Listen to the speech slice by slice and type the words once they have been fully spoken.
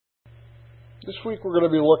This week we're going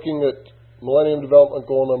to be looking at Millennium Development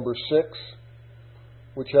Goal number 6,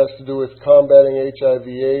 which has to do with combating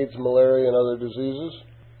HIV/AIDS, malaria, and other diseases.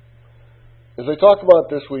 As I talk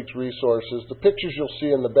about this week's resources, the pictures you'll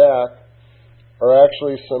see in the back are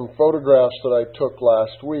actually some photographs that I took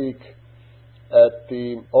last week at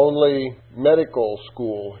the only medical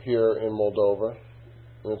school here in Moldova,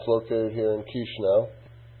 and it's located here in Chisinau.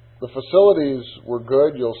 The facilities were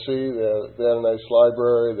good. You'll see they had a nice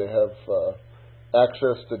library. They have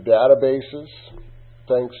access to databases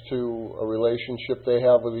thanks to a relationship they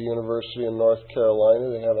have with a university in North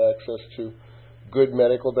Carolina. They have access to good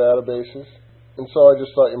medical databases. And so I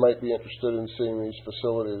just thought you might be interested in seeing these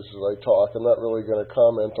facilities as I talk. I'm not really going to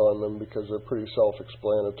comment on them because they're pretty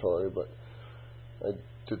self-explanatory, but I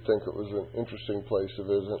did think it was an interesting place to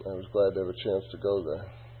visit, and I was glad to have a chance to go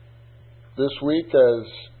there. This week, as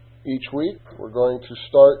each week, we're going to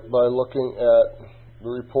start by looking at the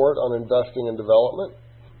report on investing in development.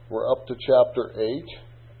 We're up to Chapter 8.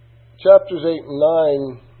 Chapters 8 and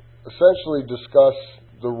 9 essentially discuss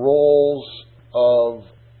the roles of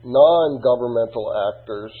non-governmental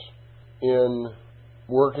actors in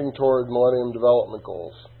working toward Millennium Development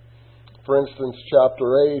Goals. For instance,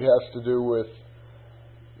 Chapter 8 has to do with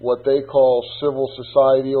what they call civil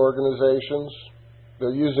society organizations.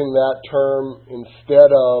 They're using that term instead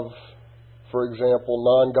of, for example,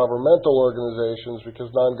 non-governmental organizations, because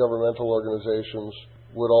non-governmental organizations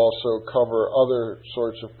would also cover other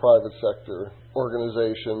sorts of private sector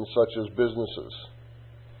organizations, such as businesses.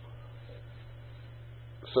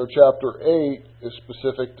 So Chapter 8 is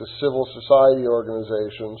specific to civil society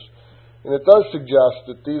organizations, and it does suggest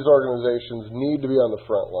that these organizations need to be on the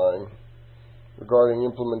front line regarding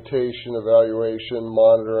implementation, evaluation,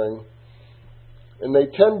 monitoring. And they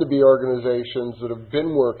tend to be organizations that have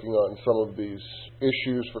been working on some of these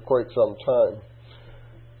issues for quite some time.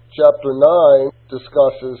 Chapter 9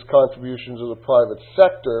 discusses contributions of the private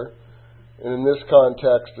sector, and in this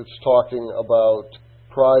context it's talking about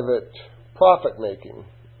private profit-making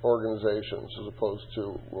organizations as opposed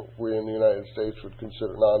to what we in the United States would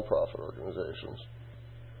consider nonprofit organizations.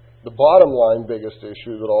 The bottom line biggest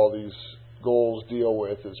issue that all these goals deal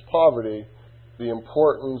with is poverty. The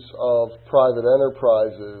importance of private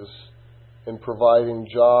enterprises in providing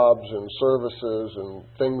jobs and services and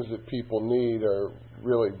things that people need are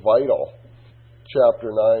really vital. Chapter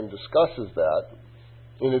 9 discusses that.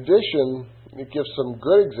 In addition, it gives some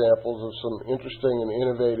good examples of some interesting and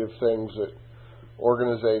innovative things that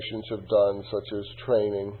organizations have done, such as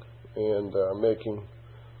training and making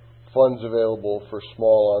funds available for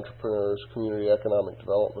small entrepreneurs, community economic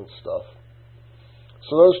development stuff.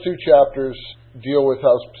 So those two chapters deal with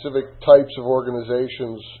how specific types of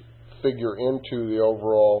organizations figure into the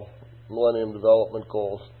overall Millennium Development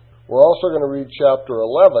Goals. We're also going to read Chapter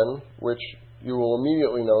 11, which you will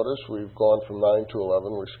immediately notice we've gone from 9 to 11.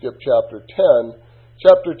 We skipped Chapter 10.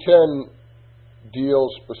 Chapter 10 deals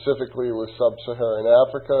specifically with Sub-Saharan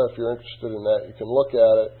Africa. If you're interested in that, you can look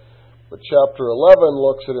at it. But Chapter 11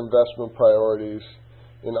 looks at investment priorities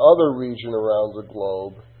in other regions around the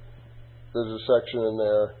globe. There's a section in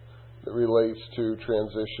there that relates to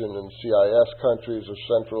transition in CIS countries of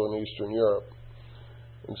Central and Eastern Europe.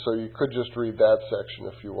 And so you could just read that section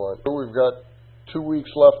if you want. We've got 2 weeks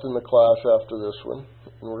left in the class after this one,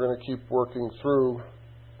 and we're going to keep working through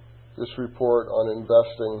this report on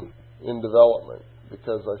investing in development,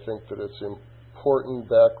 because I think that it's important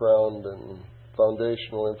background and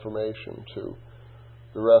foundational information to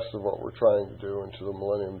the rest of what we're trying to do and to the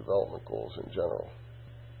Millennium Development Goals in general.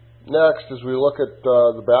 Next, as we look at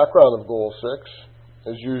the background of Goal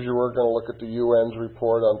 6, as usual, we're going to look at the UN's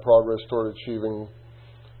report on progress toward achieving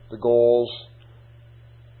the goals.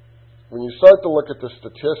 When you start to look at the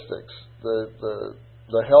statistics,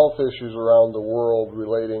 the health issues around the world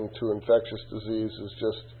relating to infectious disease is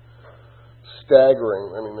just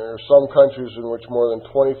staggering. I mean, there are some countries in which more than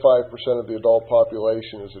 25% of the adult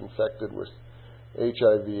population is infected with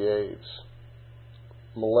HIV/AIDS.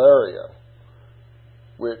 Malaria,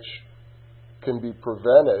 which can be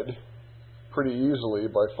prevented pretty easily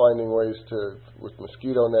by finding ways with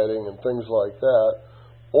mosquito netting and things like that,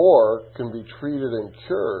 or can be treated and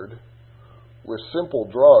cured with simple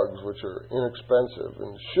drugs which are inexpensive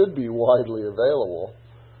and should be widely available.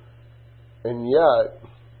 And yet,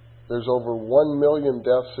 there's over 1 million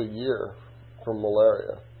deaths a year from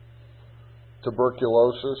malaria.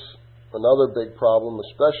 Tuberculosis, another big problem,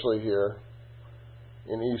 especially here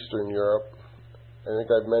in Eastern Europe. I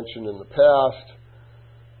think I've mentioned in the past,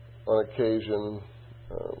 on occasion,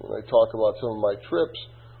 when I talk about some of my trips,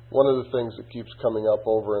 one of the things that keeps coming up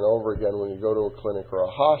over and over again when you go to a clinic or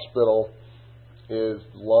a hospital is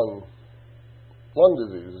lung lung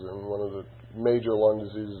diseases, and one of the major lung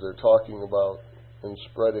diseases they're talking about and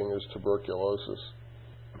spreading is tuberculosis.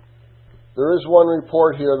 There is one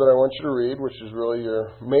report here that I want you to read, which is really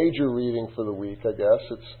your major reading for the week, I guess.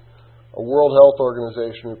 It's a World Health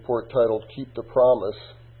Organization report titled Keep the Promise.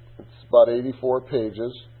 It's about 84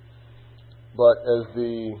 pages, but as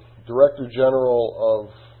the Director General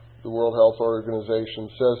of the World Health Organization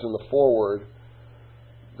says in the foreword,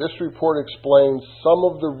 this report explains some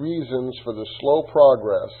of the reasons for the slow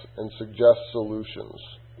progress and suggests solutions.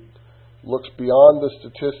 Looks beyond the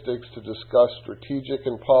statistics to discuss strategic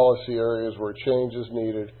and policy areas where change is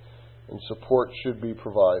needed and support should be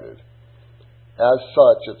provided. As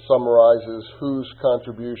such, it summarizes WHO's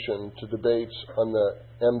contribution to debates on the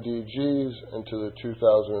MDGs and to the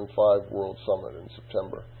 2005 World Summit in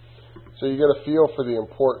September. So you get a feel for the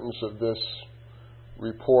importance of this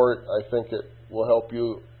report. I think it will help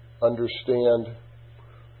you understand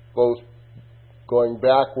both going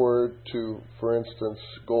backward to, for instance,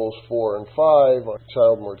 goals 4 and 5 on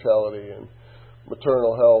child mortality and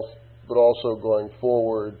maternal health, but also going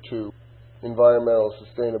forward to environmental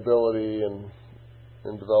sustainability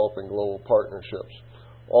and developing global partnerships.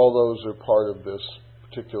 All those are part of this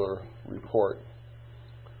particular report.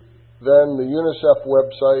 Then the UNICEF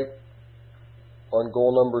website on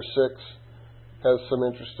goal number 6 has some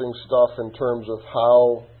interesting stuff in terms of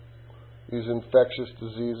how these infectious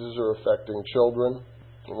diseases are affecting children.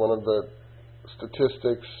 One of the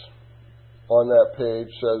statistics on that page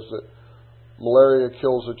says that malaria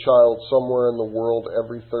kills a child somewhere in the world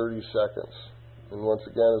every 30 seconds. And once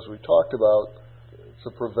again, as we talked about, it's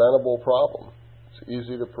a preventable problem. It's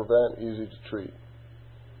easy to prevent, easy to treat.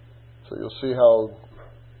 So you'll see how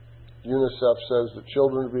UNICEF says that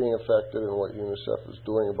children are being affected and what UNICEF is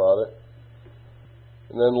doing about it.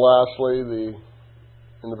 And then lastly,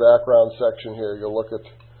 in the background section here, you'll look at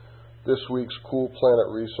this week's Cool Planet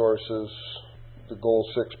Resources, the Goal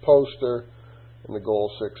 6 poster, and the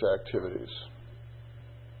Goal 6 activities.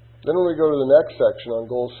 Then when we go to the next section on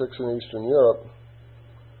Goal 6 in Eastern Europe,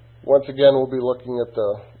 once again we'll be looking at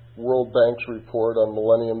the World Bank's report on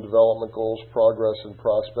Millennium Development Goals, Progress and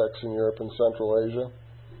Prospects in Europe and Central Asia.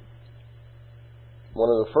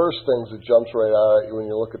 One of the first things that jumps right out at you when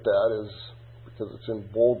you look at that is, because it's in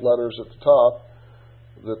bold letters at the top,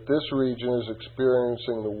 that this region is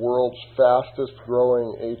experiencing the world's fastest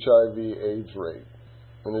growing HIV/AIDS rate.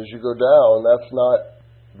 And as you go down, that's not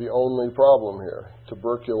the only problem here.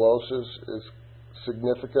 Tuberculosis is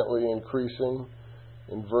significantly increasing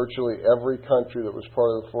in virtually every country that was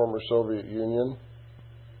part of the former Soviet Union.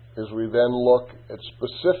 As we then look at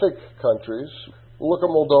specific countries, we'll look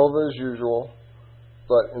at Moldova as usual,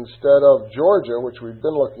 but instead of Georgia, which we've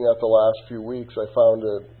been looking at the last few weeks, I found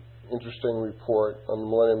an interesting report on the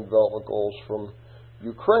Millennium Development Goals from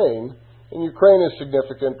Ukraine. And Ukraine is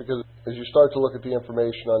significant because as you start to look at the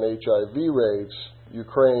information on HIV rates,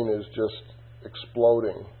 Ukraine is just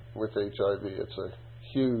exploding with HIV. It's a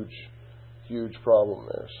huge, huge problem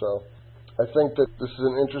there. So I think that this is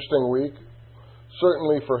an interesting week,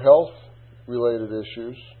 certainly for health-related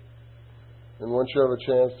issues. And once you have a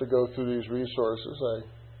chance to go through these resources, I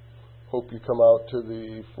hope you come out to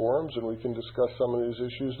the forums and we can discuss some of these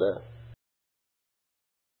issues there.